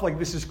heart off, like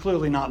this is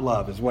clearly not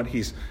love, is what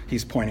he's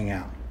pointing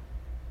out.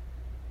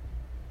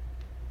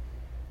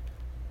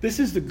 This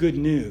is the good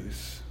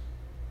news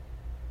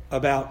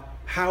about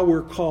how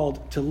we're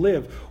called to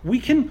live. We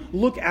can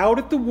look out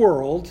at the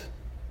world,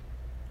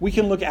 we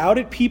can look out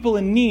at people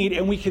in need,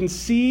 and we can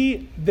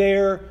see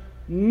their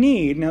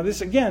need. Now, this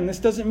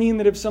doesn't mean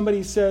that if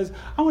somebody says,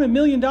 I want $1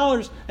 million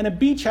and a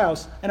beach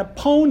house and a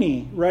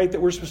pony, right,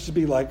 that we're supposed to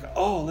be like,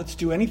 oh, let's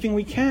do anything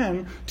we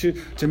can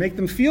to make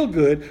them feel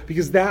good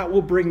because that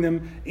will bring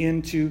them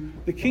into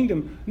the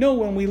kingdom. No,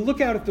 when we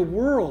look out at the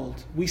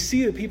world, we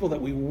see the people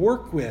that we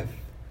work with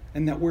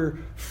and that we're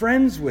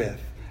friends with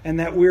and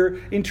that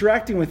we're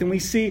interacting with, and we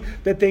see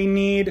that they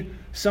need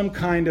some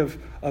kind of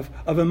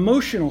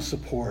emotional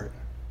support.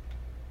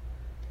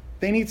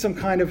 They need some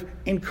kind of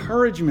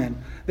encouragement.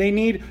 They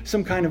need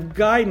some kind of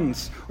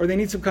guidance, or they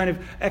need some kind of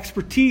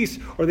expertise,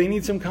 or they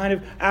need some kind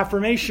of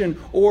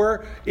affirmation,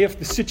 or if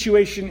the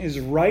situation is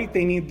right,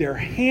 they need their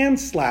hand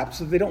slapped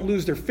so they don't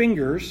lose their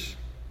fingers,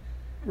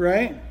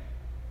 right?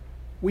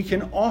 We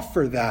can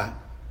offer that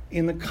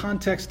in the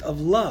context of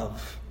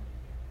love.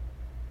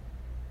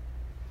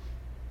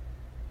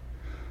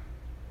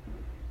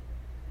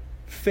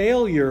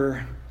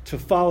 Failure to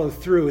follow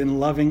through in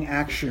loving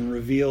action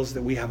reveals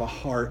that we have a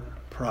heart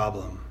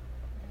problem.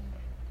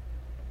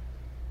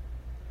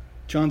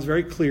 John's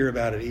very clear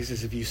about it. He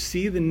says, if you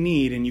see the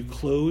need and you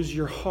close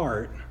your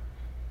heart,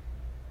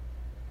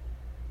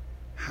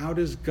 how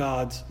does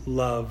God's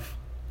love...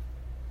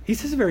 He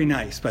says it very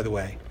nice, by the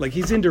way. Like,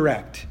 he's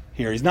indirect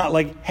here. He's not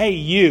like, hey,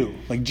 you.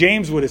 Like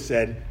James would have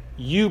said,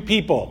 you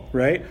people,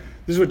 right?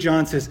 This is what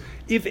John says.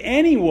 If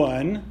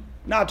anyone,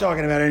 not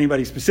talking about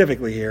anybody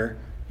specifically here,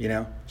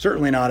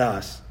 certainly not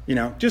us,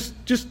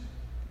 just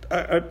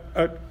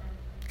a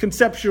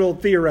conceptual,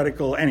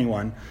 theoretical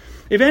anyone.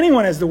 If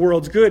anyone has the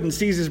world's good and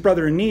sees his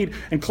brother in need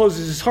and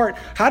closes his heart,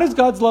 how does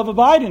God's love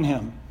abide in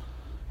him?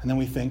 And then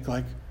we think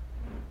like,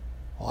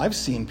 well, I've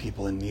seen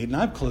people in need and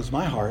I've closed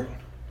my heart.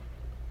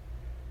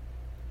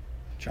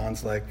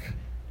 John's like,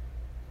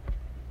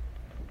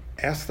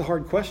 ask the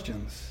hard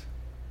questions.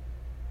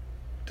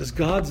 Does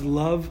God's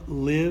love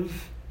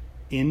live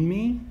in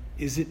me?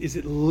 Is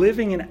it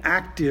living and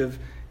active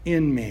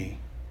in me?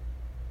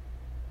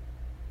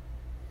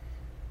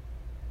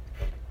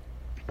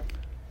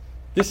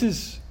 This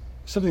is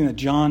something that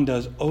John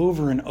does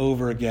over and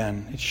over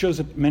again. It shows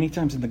up many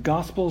times in the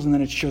Gospels, and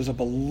then it shows up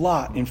a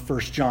lot in 1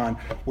 John,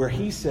 where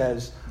he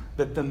says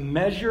that the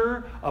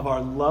measure of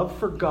our love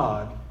for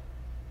God,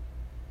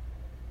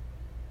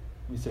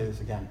 let me say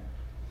this again,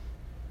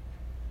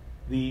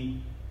 the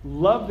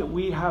love that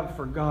we have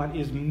for God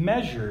is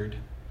measured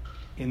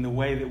in the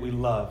way that we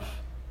love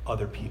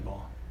other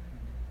people.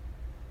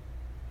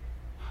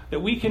 that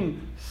we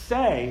can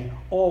say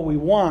all we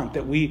want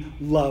that we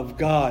love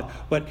God,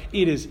 but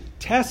it is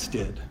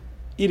tested,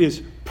 it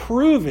is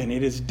proven,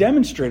 it is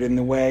demonstrated in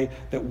the way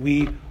that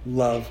we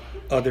love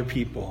other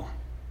people.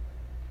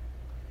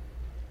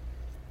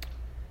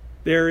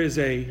 There is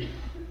a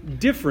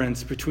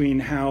difference between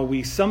how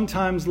we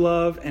sometimes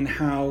love and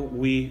how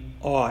we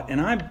ought.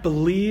 And I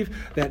believe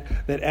that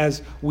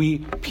as we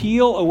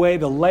peel away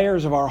the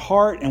layers of our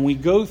heart and we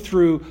go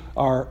through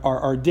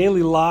our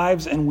daily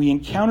lives and we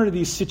encounter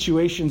these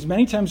situations,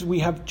 many times we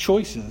have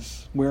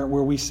choices where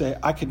we say,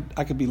 I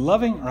could be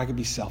loving or I could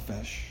be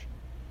selfish.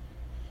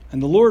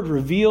 And the Lord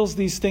reveals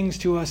these things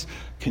to us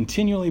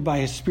continually by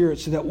His Spirit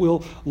so that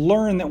we'll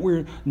learn that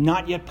we're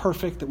not yet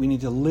perfect, that we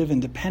need to live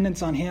in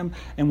dependence on Him,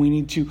 and we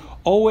need to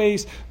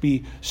always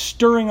be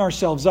stirring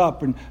ourselves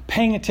up and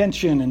paying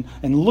attention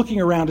and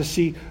looking around to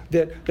see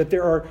that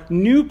there are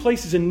new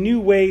places and new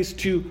ways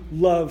to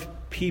love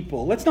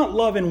people. Let's not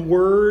love in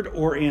word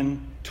or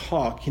in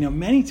talk. You know,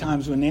 many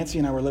times when Nancy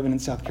and I were living in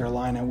South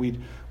Carolina, we'd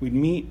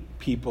meet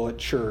people at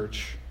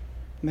church.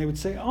 And they would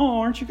say, oh,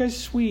 aren't you guys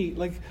sweet?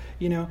 Like,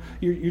 you know,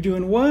 you're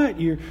doing what?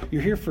 You're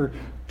here for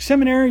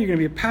seminary? You're going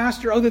to be a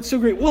pastor? Oh, that's so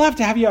great. We'll have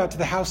to have you out to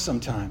the house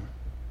sometime.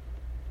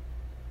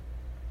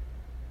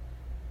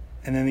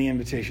 And then the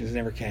invitations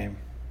never came.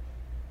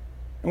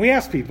 And we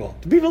asked people,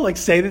 do people like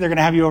say that they're going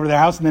to have you over to their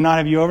house and then not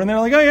have you over? And they're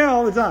like, oh yeah,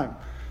 all the time.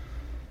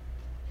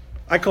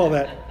 I call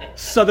that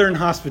Southern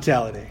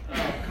hospitality.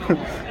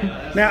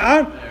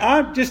 Now,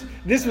 I'm just,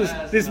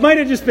 this might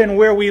have just been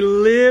where we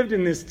lived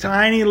in this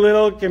tiny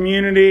little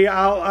community.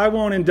 I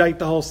won't indict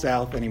the whole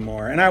South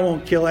anymore, and I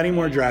won't kill any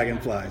more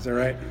dragonflies. All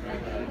right.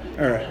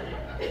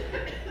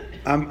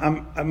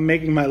 I'm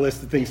making my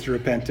list of things to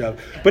repent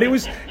of. But it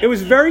was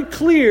very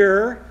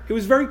clear. It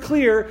was very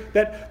clear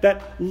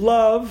that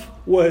love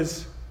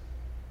was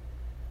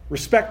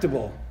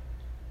respectable,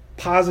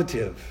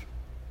 positive,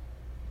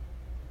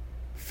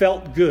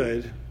 felt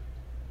good,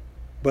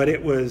 but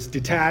it was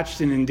detached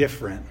and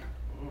indifferent.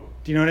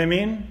 Do you know what I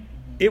mean?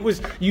 It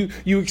was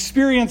you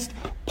experienced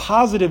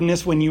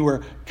positiveness when you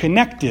were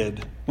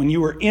connected, when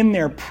you were in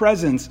their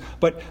presence,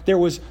 but there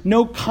was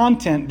no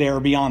content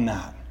there beyond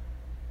that.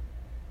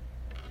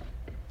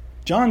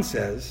 John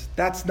says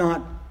that's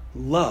not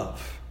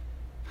love.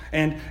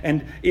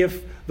 And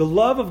if the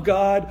love of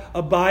God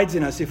abides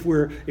in us, if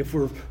we're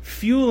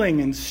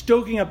fueling and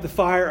stoking up the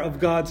fire of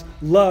God's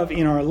love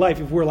in our life,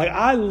 if we're like,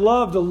 I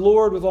love the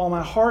Lord with all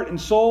my heart and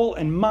soul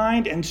and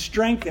mind and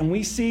strength, and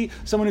we see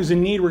someone who's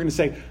in need, we're going to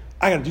say,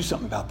 I got to do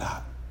something about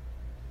that.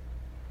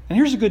 And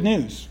here's the good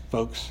news,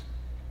 folks.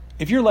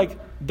 If you're like,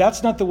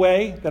 that's not the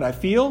way that I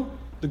feel,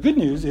 the good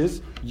news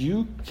is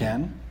you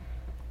can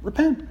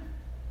repent.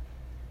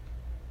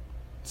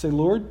 Say,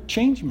 Lord,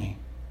 change me.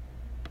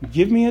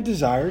 Give me a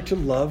desire to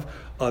love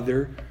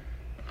other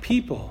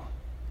people.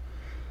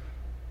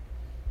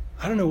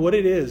 I don't know what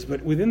it is,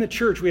 but within the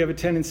church we have a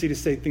tendency to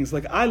say things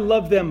like, I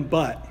love them,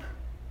 but,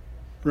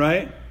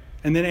 right?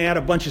 And then add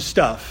a bunch of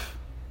stuff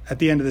at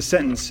the end of the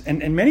sentence.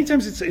 And many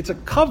times it's a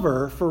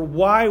cover for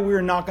why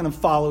we're not going to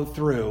follow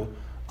through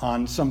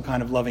on some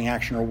kind of loving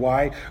action, or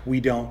why we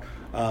don't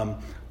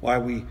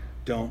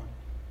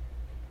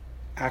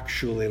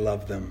actually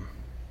love them.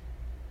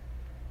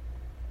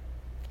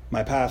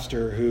 My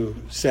pastor, who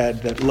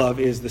said that love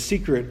is the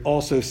secret,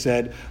 also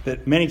said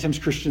that many times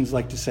Christians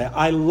like to say,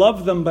 I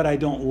love them, but I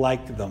don't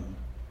like them.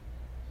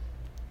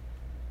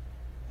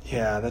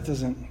 Yeah,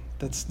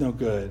 that's no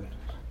good,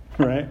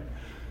 right?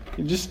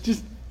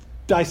 Just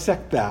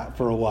dissect that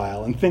for a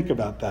while and think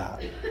about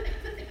that.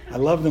 I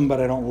love them, but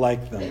I don't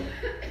like them.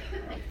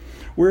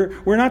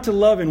 We're not to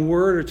love in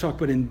word or talk,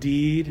 but in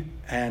deed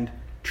and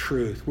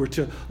truth. We're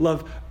to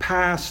love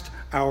past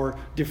our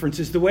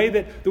differences. The way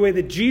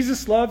that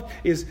Jesus loved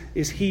is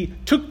he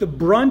took the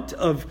brunt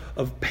of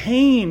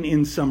pain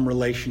in some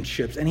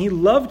relationships, and he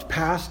loved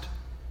past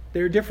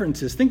their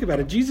differences. Think about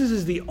it. Jesus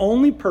is the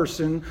only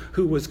person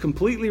who was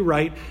completely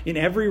right in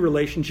every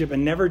relationship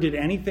and never did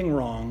anything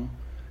wrong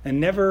and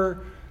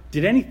never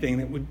did anything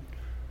that would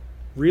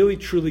really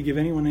truly give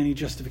anyone any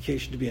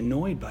justification to be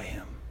annoyed by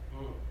him.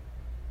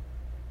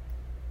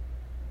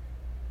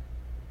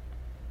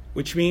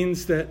 Which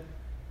means that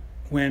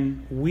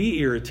when we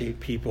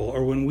irritate people,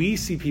 or when we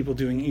see people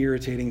doing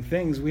irritating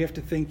things, we have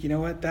to think, you know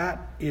what,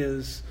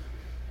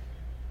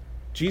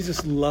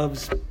 Jesus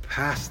loves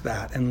past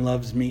that and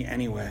loves me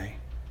anyway.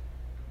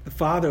 The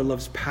Father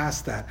loves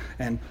past that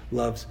and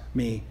loves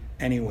me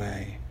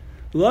anyway.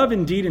 Love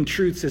in deed and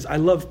truth says, I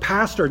love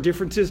past our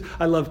differences.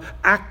 I love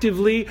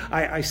actively.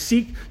 I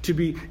seek to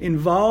be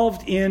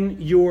involved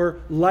in your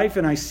life,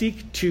 and I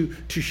seek to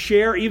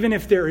share, even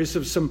if there is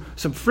some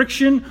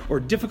friction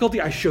or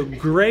difficulty. I show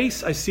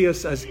grace. I see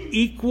us as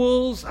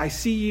equals. I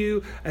see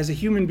you as a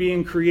human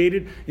being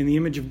created in the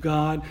image of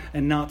God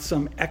and not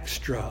some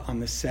extra on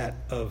the set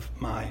of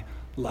my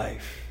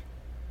life.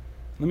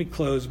 Let me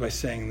close by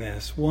saying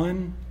this.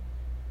 One,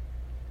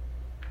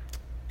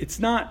 it's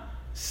not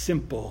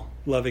simple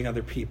loving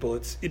other people.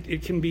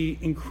 It can be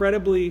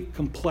incredibly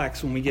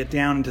complex when we get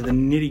down into the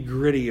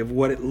nitty-gritty of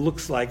what it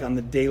looks like on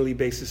the daily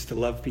basis to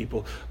love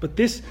people. But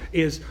this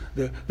is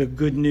the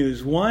good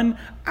news. One,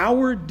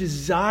 our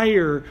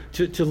desire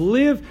to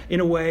live in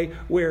a way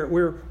where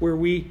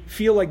we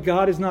feel like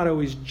God is not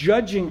always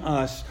judging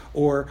us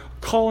or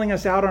calling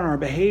us out on our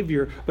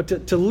behavior,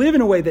 but to live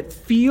in a way that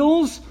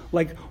feels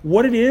like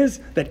what it is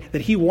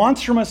that He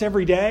wants from us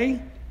every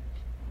day.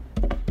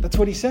 That's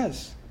what He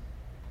says.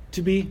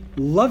 To be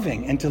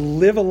loving and to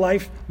live a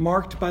life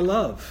marked by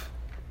love.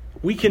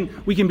 We can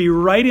be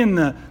right in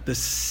the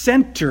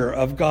center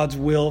of God's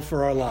will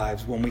for our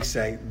lives when we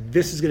say,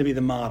 this is going to be the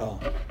model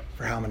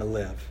for how I'm going to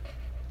live.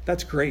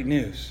 That's great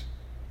news.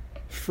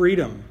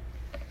 Freedom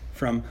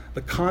from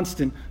the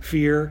constant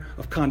fear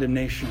of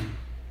condemnation.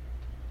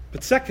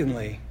 But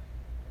secondly,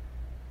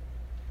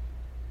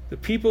 the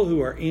people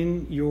who are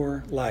in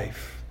your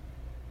life,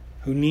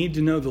 who need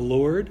to know the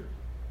Lord,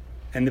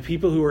 and the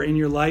people who are in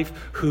your life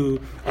who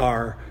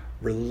are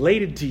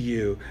related to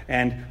you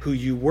and who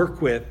you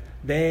work with,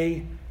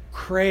 they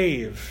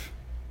crave,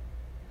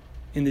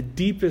 in the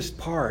deepest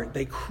part,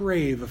 they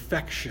crave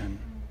affection.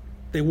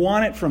 They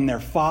want it from their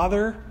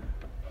Father.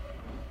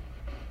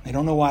 They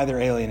don't know why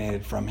they're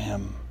alienated from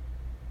Him.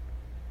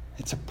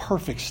 It's a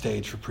perfect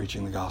stage for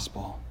preaching the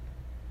gospel.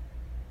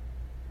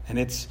 And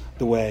it's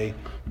the way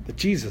that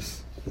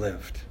Jesus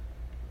lived.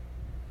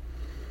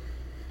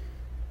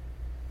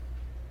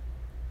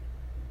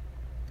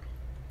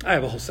 I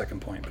have a whole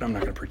second point, but I'm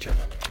not going to preach it.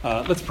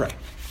 Let's pray,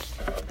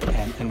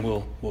 and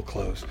we'll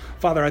close.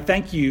 Father, I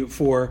thank you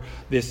for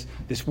this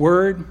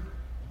word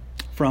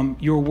from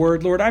your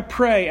word. Lord, I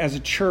pray as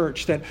a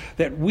church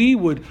that we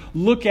would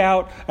look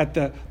out at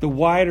the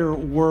wider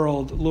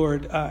world,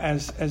 Lord,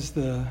 as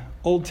the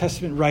Old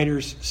Testament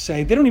writers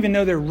say. They don't even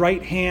know their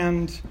right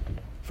hand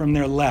from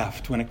their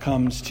left when it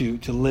comes to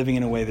living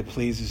in a way that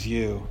pleases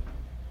you.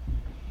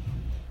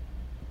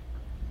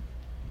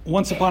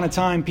 Once upon a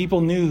time,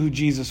 people knew who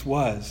Jesus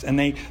was, and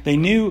they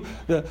knew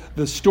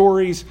the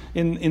stories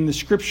in the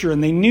Scripture,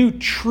 and they knew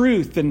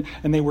truth, and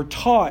they were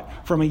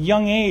taught from a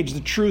young age the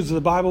truths of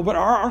the Bible. But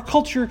our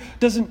culture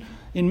doesn't,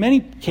 in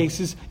many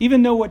cases,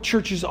 even know what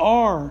churches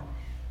are,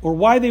 or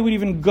why they would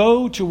even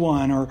go to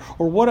one, or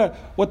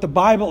what the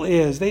Bible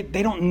is. They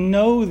don't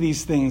know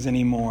these things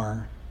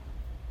anymore.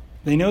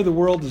 They know the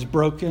world is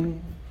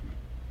broken.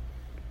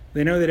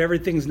 They know that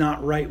everything's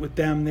not right with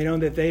them. They know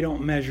that they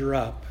don't measure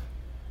up.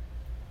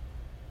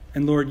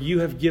 And Lord,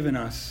 you have given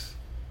us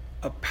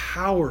a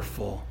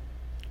powerful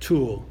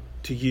tool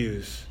to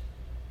use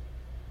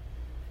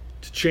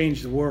to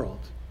change the world,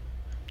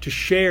 to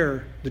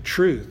share the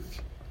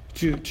truth,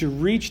 to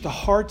reach the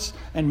hearts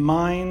and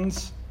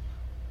minds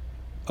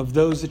of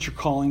those that you're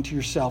calling to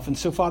yourself. And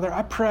so, Father,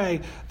 I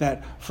pray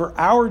that for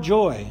our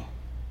joy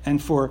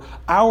and for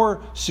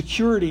our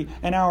security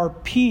and our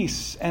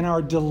peace and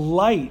our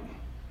delight,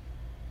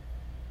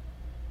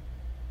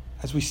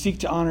 as we seek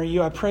to honor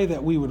you, I pray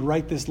that we would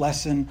write this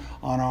lesson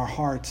on our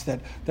hearts,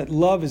 that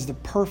love is the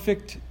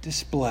perfect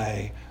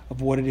display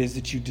of what it is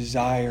that you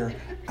desire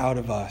out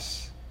of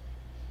us.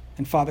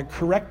 And Father,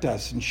 correct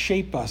us and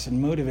shape us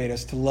and motivate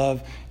us to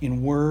love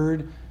in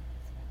word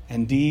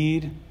and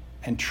deed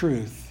and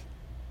truth.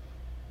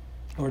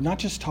 Lord, not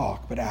just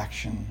talk, but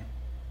action.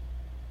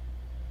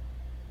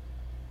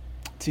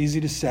 It's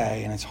easy to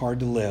say and it's hard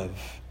to live,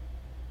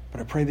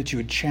 but I pray that you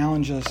would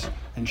challenge us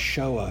and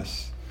show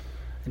us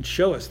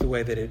the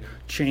way that it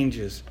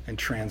changes and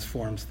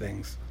transforms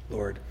things,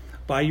 Lord.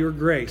 By your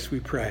grace, we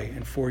pray,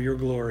 and for your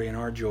glory and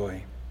our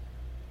joy.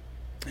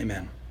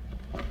 Amen.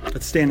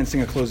 Let's stand and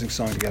sing a closing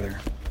song together.